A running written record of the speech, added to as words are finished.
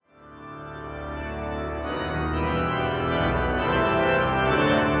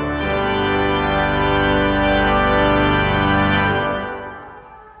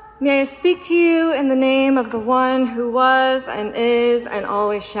May I speak to you in the name of the one who was and is and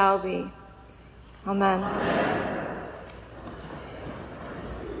always shall be. Amen.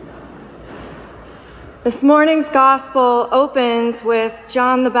 This morning's gospel opens with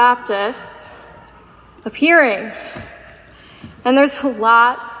John the Baptist appearing, and there's a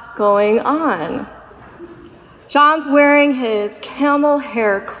lot going on. John's wearing his camel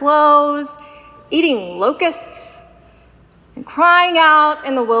hair clothes, eating locusts, and crying out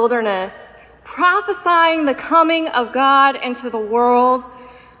in the wilderness, prophesying the coming of God into the world,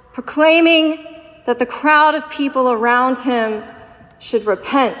 proclaiming that the crowd of people around him should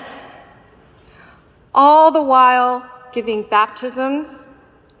repent, all the while giving baptisms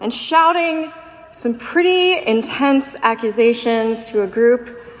and shouting some pretty intense accusations to a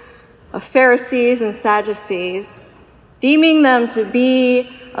group of Pharisees and Sadducees, deeming them to be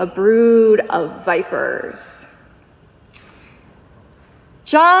a brood of vipers.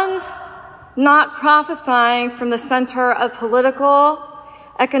 John's not prophesying from the center of political,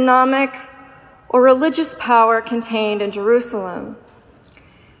 economic, or religious power contained in Jerusalem.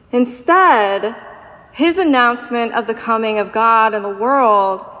 Instead, his announcement of the coming of God in the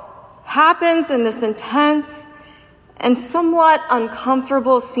world happens in this intense and somewhat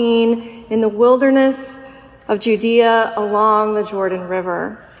uncomfortable scene in the wilderness of Judea along the Jordan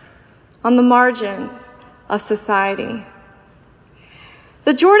River, on the margins of society.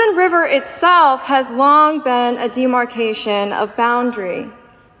 The Jordan River itself has long been a demarcation of boundary.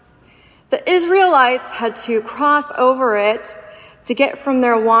 The Israelites had to cross over it to get from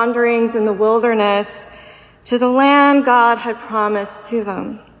their wanderings in the wilderness to the land God had promised to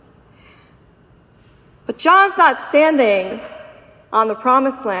them. But John's not standing on the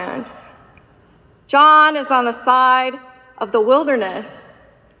promised land. John is on the side of the wilderness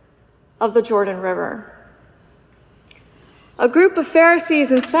of the Jordan River. A group of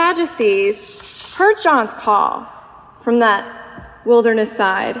Pharisees and Sadducees heard John's call from that wilderness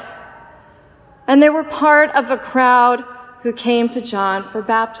side, and they were part of a crowd who came to John for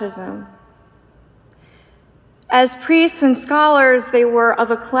baptism. As priests and scholars, they were of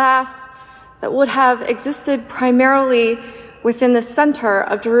a class that would have existed primarily within the center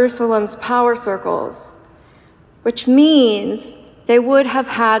of Jerusalem's power circles, which means they would have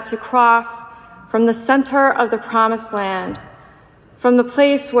had to cross from the center of the promised land, from the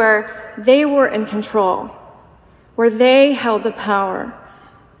place where they were in control, where they held the power,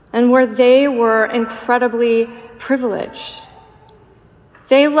 and where they were incredibly privileged.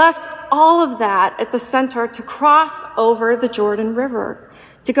 They left all of that at the center to cross over the Jordan River,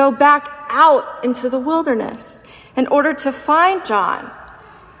 to go back out into the wilderness in order to find John,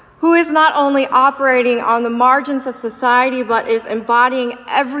 who is not only operating on the margins of society, but is embodying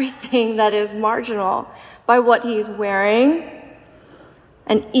everything that is marginal by what he's wearing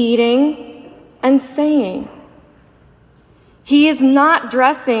and eating and saying. He is not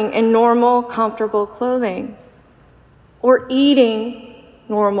dressing in normal, comfortable clothing or eating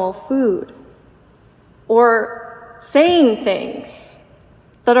normal food or saying things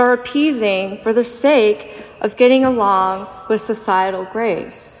that are appeasing for the sake of getting along with societal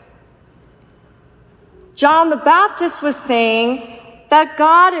grace. John the Baptist was saying that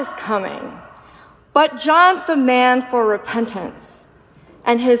God is coming, but John's demand for repentance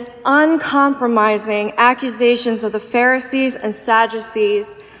and his uncompromising accusations of the Pharisees and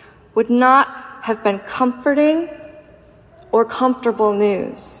Sadducees would not have been comforting or comfortable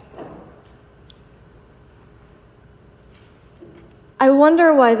news. I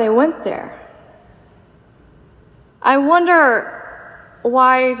wonder why they went there. I wonder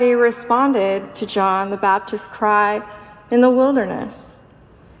why they responded to John the Baptist's cry in the wilderness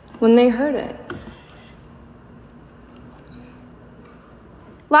when they heard it.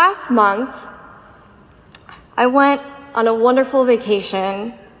 Last month, I went on a wonderful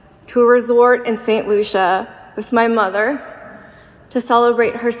vacation to a resort in St. Lucia with my mother to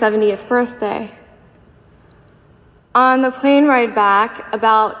celebrate her 70th birthday. On the plane ride back,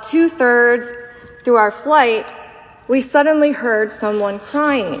 about 2/3 through our flight, we suddenly heard someone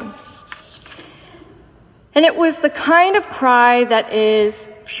crying. And it was the kind of cry that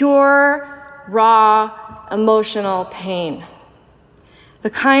is pure, raw, emotional pain. The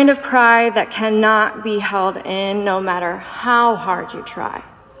kind of cry that cannot be held in no matter how hard you try.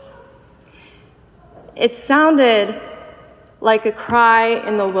 It sounded like a cry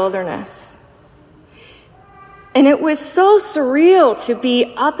in the wilderness. And it was so surreal to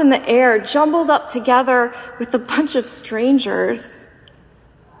be up in the air, jumbled up together with a bunch of strangers,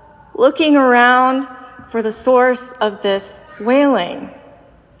 looking around for the source of this wailing.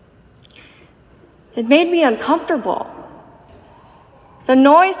 It made me uncomfortable. The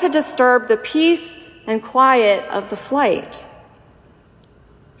noise had disturbed the peace and quiet of the flight.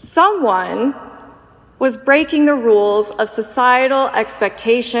 Someone was breaking the rules of societal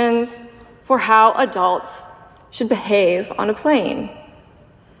expectations for how adults should behave on a plane.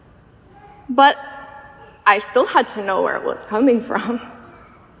 But I still had to know where it was coming from.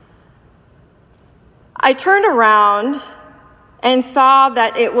 I turned around and saw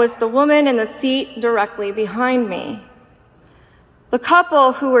that it was the woman in the seat directly behind me. The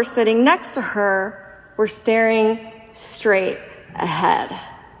couple who were sitting next to her were staring straight ahead,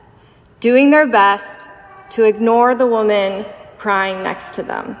 doing their best to ignore the woman crying next to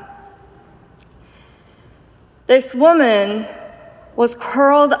them. This woman was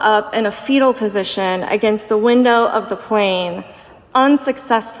curled up in a fetal position against the window of the plane,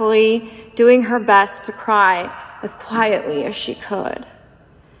 unsuccessfully doing her best to cry as quietly as she could.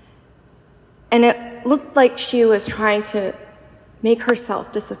 And it looked like she was trying to make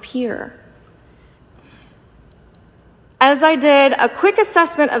herself disappear. As I did a quick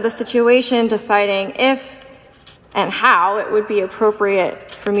assessment of the situation, deciding if and how it would be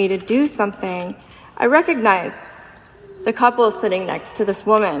appropriate for me to do something, I recognized the couple sitting next to this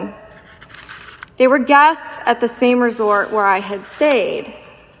woman. They were guests at the same resort where I had stayed,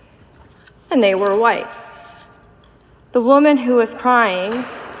 and they were white. The woman who was crying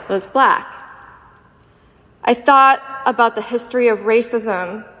was Black. I thought about the history of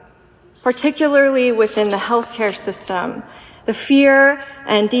racism, particularly within the healthcare system, the fear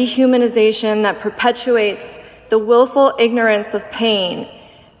and dehumanization that perpetuates the willful ignorance of pain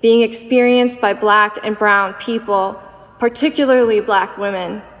being experienced by Black and brown people, particularly Black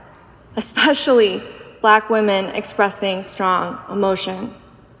women, especially Black women expressing strong emotion.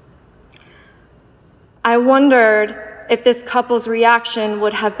 I wondered if this couple's reaction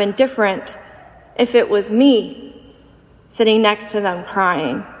would have been different if it was me sitting next to them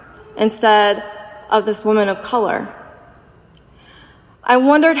crying instead of this woman of color. I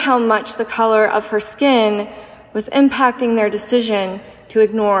wondered how much the color of her skin was impacting their decision to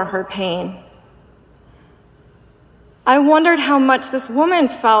ignore her pain. I wondered how much this woman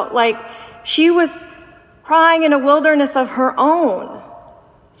felt like she was crying in a wilderness of her own,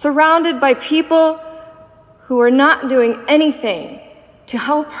 surrounded by people who were not doing anything to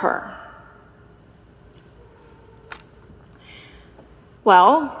help her.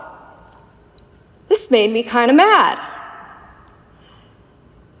 Well, this made me kind of mad.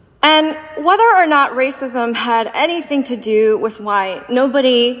 And whether or not racism had anything to do with why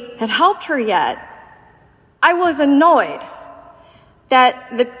nobody had helped her yet, I was annoyed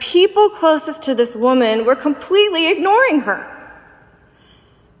that the people closest to this woman were completely ignoring her.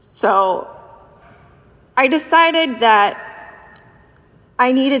 So I decided that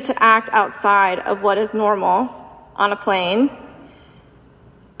I needed to act outside of what is normal on a plane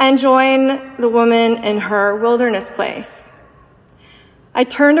and join the woman in her wilderness place. I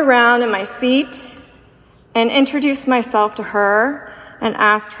turned around in my seat and introduced myself to her and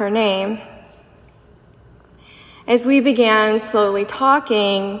asked her name. As we began slowly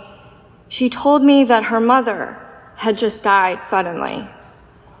talking, she told me that her mother had just died suddenly,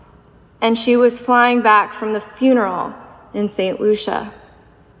 and she was flying back from the funeral in St. Lucia.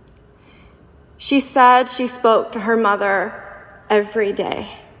 She said she spoke to her mother every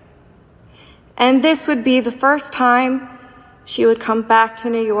day, and this would be the first time she would come back to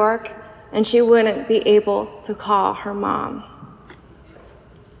New York and she wouldn't be able to call her mom.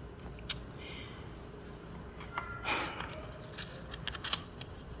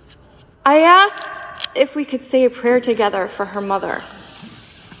 I asked if we could say a prayer together for her mother,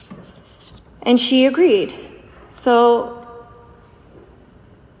 and she agreed. So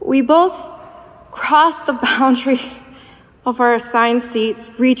we both crossed the boundary of our assigned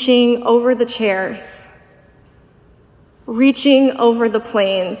seats, reaching over the chairs, reaching over the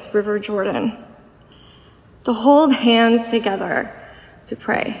plains, River Jordan, to hold hands together to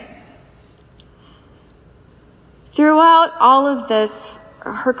pray. Throughout all of this,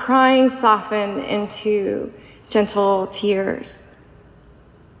 her crying softened into gentle tears.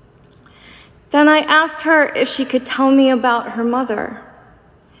 Then I asked her if she could tell me about her mother,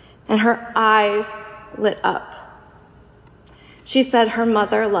 and her eyes lit up. She said her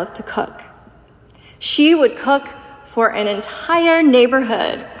mother loved to cook. She would cook for an entire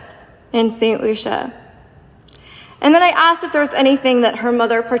neighborhood in St. Lucia. And then I asked if there was anything that her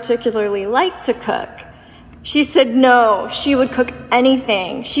mother particularly liked to cook. She said no, she would cook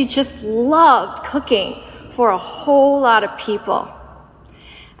anything. She just loved cooking for a whole lot of people.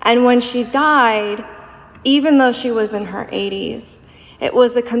 And when she died, even though she was in her 80s, it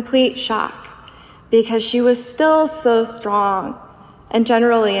was a complete shock because she was still so strong and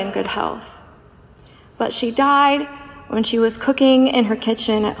generally in good health. But she died when she was cooking in her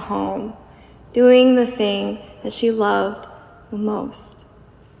kitchen at home, doing the thing that she loved the most.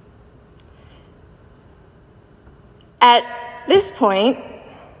 At this point,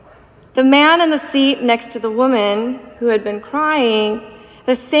 the man in the seat next to the woman who had been crying,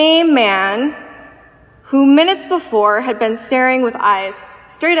 the same man who minutes before had been staring with eyes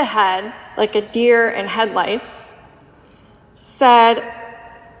straight ahead like a deer in headlights, said,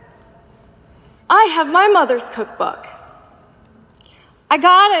 "I have my mother's cookbook. I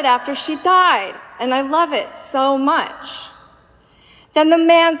got it after she died, and I love it so much." Then the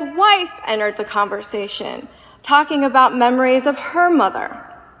man's wife entered the conversation, talking about memories of her mother.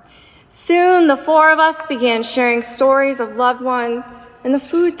 Soon, the four of us began sharing stories of loved ones and the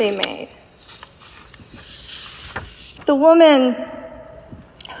food they made. The woman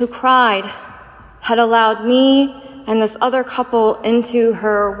who cried had allowed me and this other couple into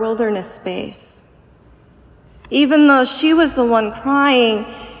her wilderness space. Even though she was the one crying,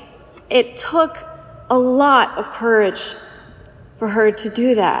 it took a lot of courage for her to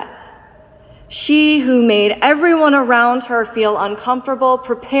do that. She who made everyone around her feel uncomfortable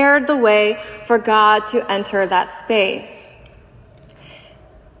prepared the way for God to enter that space.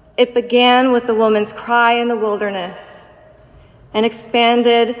 It began with the woman's cry in the wilderness and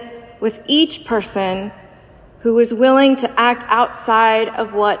expanded with each person who was willing to act outside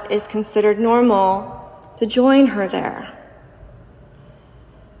of what is considered normal to join her there.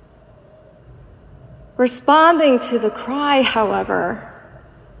 Responding to the cry, however,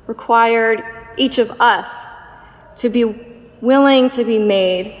 required each of us to be willing to be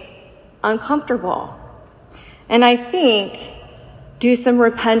made uncomfortable, and I think do some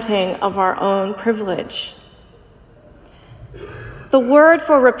repenting of our own privilege. The word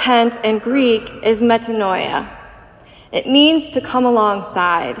for repent in Greek is metanoia. It means to come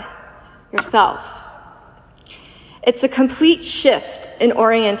alongside yourself. It's a complete shift in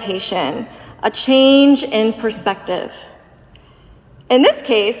orientation, a change in perspective. In this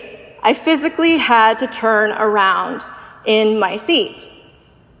case, I physically had to turn around in my seat.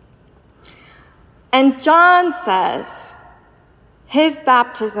 And John says his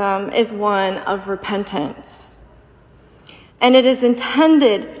baptism is one of repentance, and it is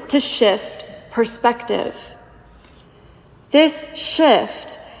intended to shift perspective. This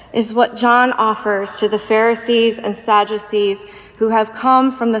shift is what John offers to the Pharisees and Sadducees who have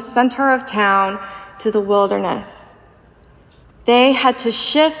come from the center of town to the wilderness. They had to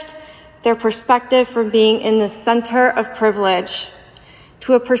shift their perspective from being in the center of privilege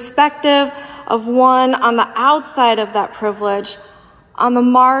to a perspective of one on the outside of that privilege, on the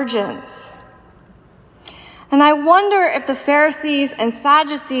margins. And I wonder if the Pharisees and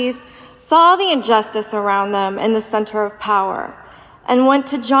Sadducees saw the injustice around them in the center of power and went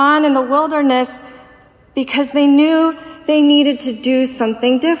to John in the wilderness because they knew they needed to do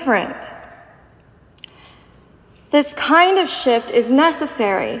something different. This kind of shift is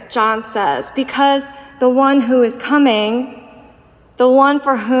necessary, John says, because the one who is coming, the one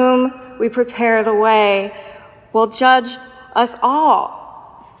for whom we prepare the way, will judge us all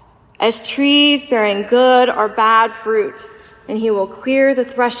as trees bearing good or bad fruit, and he will clear the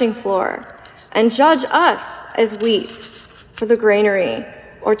threshing floor and judge us as wheat for the granary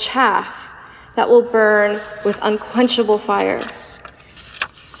or chaff that will burn with unquenchable fire.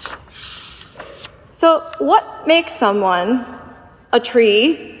 So what makes someone a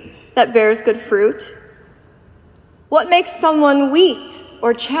tree that bears good fruit? What makes someone wheat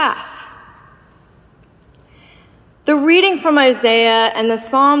or chaff? The reading from Isaiah and the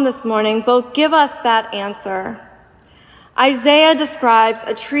Psalm this morning both give us that answer. Isaiah describes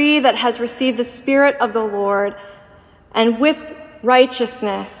a tree that has received the Spirit of the Lord, and with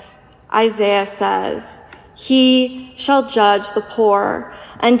righteousness, Isaiah says, he shall judge the poor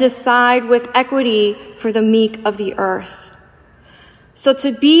and decide with equity for the meek of the earth. So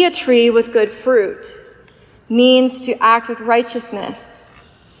to be a tree with good fruit means to act with righteousness.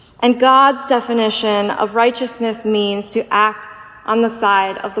 And God's definition of righteousness means to act on the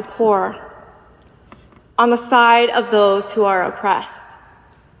side of the poor, on the side of those who are oppressed.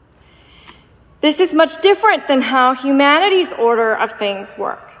 This is much different than how humanity's order of things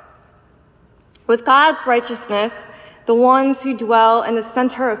work. With God's righteousness, the ones who dwell in the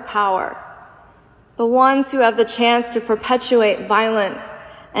center of power, the ones who have the chance to perpetuate violence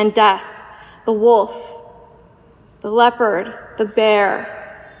and death, the wolf, the leopard, the bear,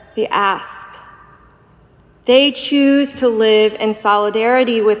 the asp. They choose to live in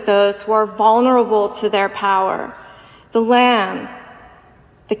solidarity with those who are vulnerable to their power, the lamb,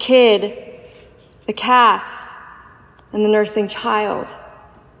 the kid, the calf, and the nursing child.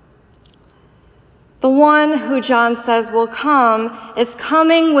 The one who John says will come is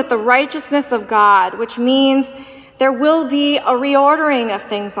coming with the righteousness of God, which means there will be a reordering of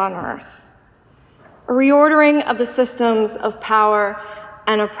things on earth, a reordering of the systems of power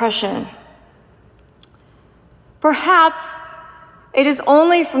and oppression. Perhaps it is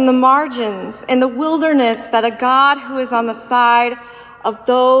only from the margins in the wilderness that a God who is on the side of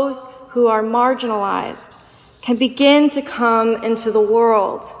those who are marginalized can begin to come into the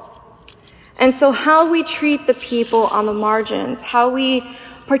world. And so how we treat the people on the margins, how we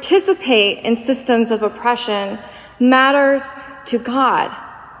participate in systems of oppression matters to God.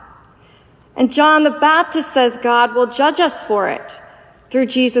 And John the Baptist says God will judge us for it through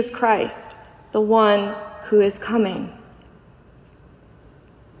Jesus Christ, the one who is coming.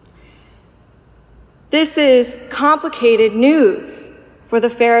 This is complicated news for the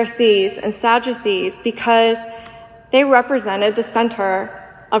Pharisees and Sadducees because they represented the center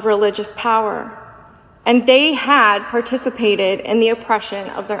of religious power, and they had participated in the oppression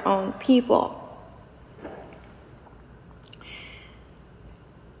of their own people.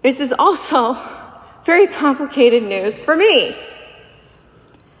 This is also very complicated news for me.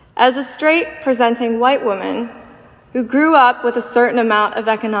 As a straight presenting white woman who grew up with a certain amount of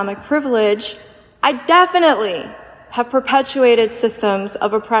economic privilege, I definitely have perpetuated systems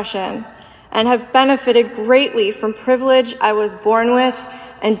of oppression and have benefited greatly from privilege I was born with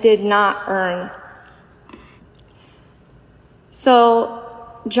and did not earn.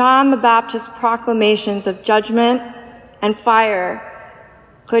 So John the Baptist's proclamations of judgment and fire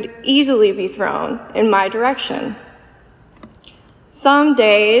could easily be thrown in my direction. Some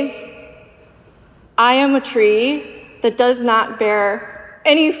days, I am a tree that does not bear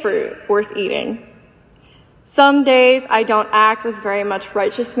any fruit worth eating. Some days, I don't act with very much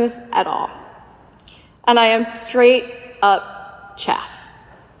righteousness at all. And I am straight up chaff,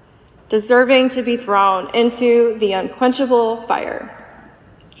 deserving to be thrown into the unquenchable fire.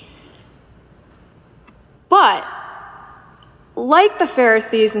 But, like the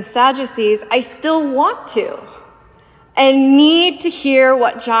Pharisees and Sadducees, I still want to and need to hear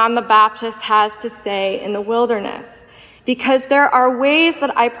what John the Baptist has to say in the wilderness, because there are ways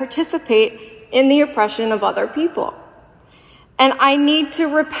that I participate in the oppression of other people. And I need to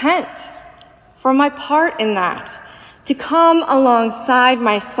repent for my part in that, to come alongside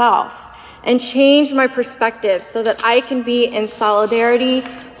myself and change my perspective so that I can be in solidarity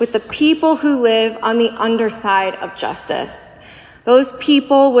with the people who live on the underside of justice, those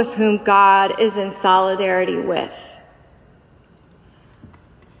people with whom God is in solidarity with.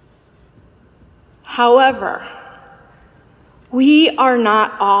 However, we are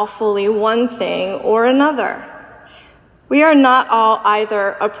not all fully one thing or another. We are not all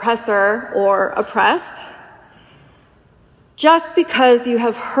either oppressor or oppressed. Just because you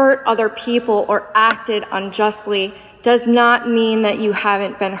have hurt other people or acted unjustly does not mean that you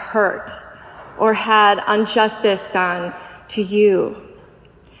haven't been hurt or had injustice done to you.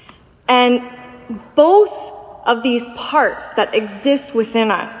 And both of these parts that exist within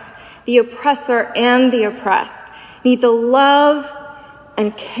us, the oppressor and the oppressed, need the love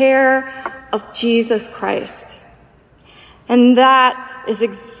and care of Jesus Christ. And that is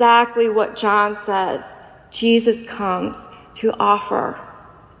exactly what John says Jesus comes to offer.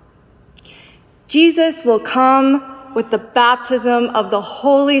 Jesus will come with the baptism of the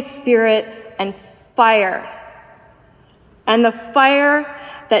Holy Spirit and fire. And the fire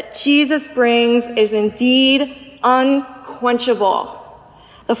that Jesus brings is indeed unquenchable.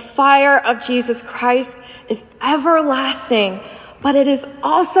 The fire of Jesus Christ is everlasting, but it is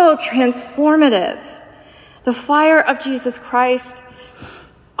also transformative. The fire of Jesus Christ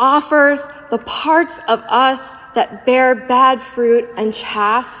offers the parts of us that bear bad fruit and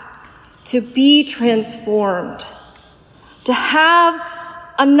chaff to be transformed, to have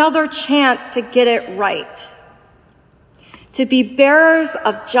another chance to get it right, to be bearers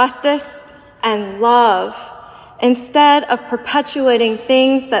of justice and love instead of perpetuating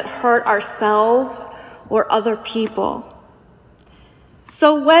things that hurt ourselves or other people.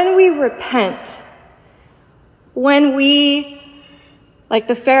 So when we repent, when we, like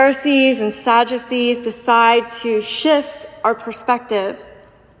the Pharisees and Sadducees, decide to shift our perspective,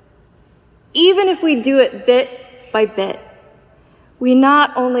 even if we do it bit by bit, we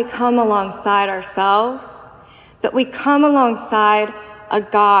not only come alongside ourselves, but we come alongside a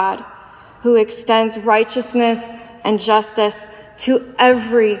God who extends righteousness and justice to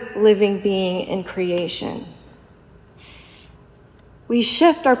every living being in creation. We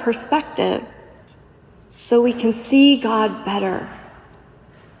shift our perspective so we can see God better.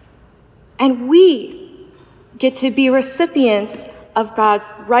 And we get to be recipients of God's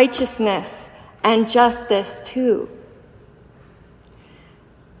righteousness and justice too.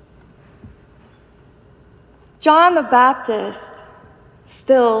 John the Baptist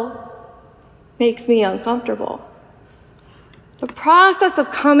still makes me uncomfortable. The process of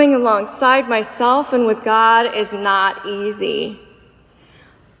coming alongside myself and with God is not easy.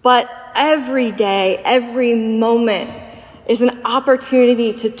 But every day, every moment is an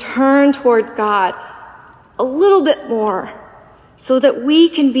opportunity to turn towards God a little bit more so that we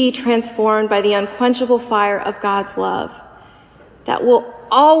can be transformed by the unquenchable fire of God's love that will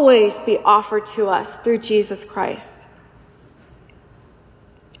always be offered to us through Jesus Christ.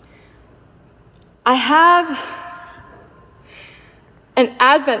 I have an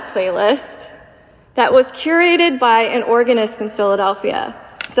Advent playlist that was curated by an organist in Philadelphia.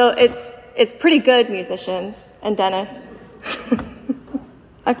 So it's pretty good, musicians and Dennis.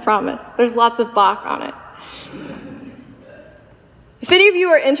 I promise. There's lots of Bach on it. If any of you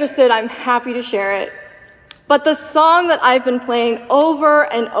are interested, I'm happy to share it. But the song that I've been playing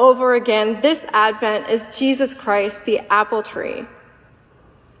over and over again this Advent is Jesus Christ, the Apple Tree.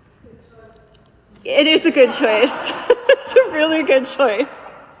 It is a good choice. It's a really good choice.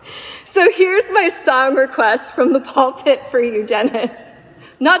 So here's my song request from the pulpit for you, Dennis.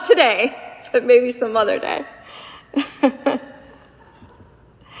 Not today, but maybe some other day.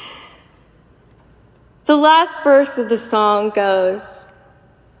 The last verse of the song goes,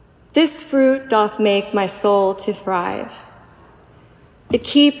 "This fruit doth make my soul to thrive. It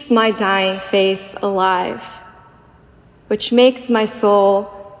keeps my dying faith alive, which makes my soul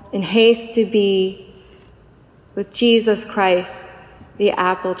in haste to be with Jesus Christ, the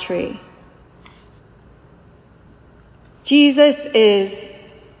apple tree." Jesus is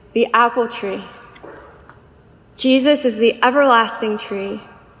the apple tree. Jesus is the everlasting tree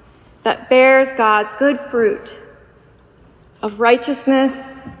that bears God's good fruit of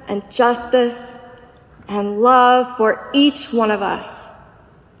righteousness and justice and love for each one of us.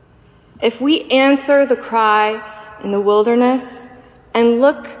 If we answer the cry in the wilderness and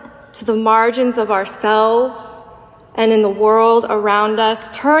look to the margins of ourselves and in the world around us,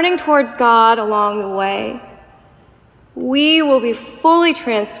 turning towards God along the way, we will be fully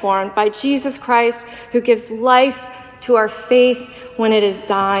transformed by Jesus Christ, who gives life to our faith when it is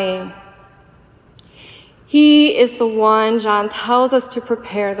dying. He is the one John tells us to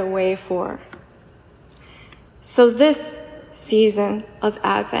prepare the way for. So this season of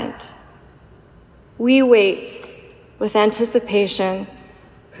Advent, we wait with anticipation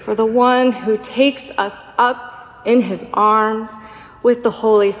for the one who takes us up in his arms with the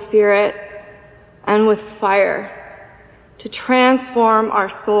Holy Spirit and with fire to transform our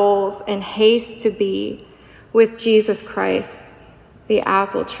souls in haste to be with Jesus Christ, the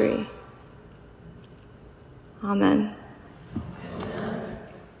apple tree. Amen.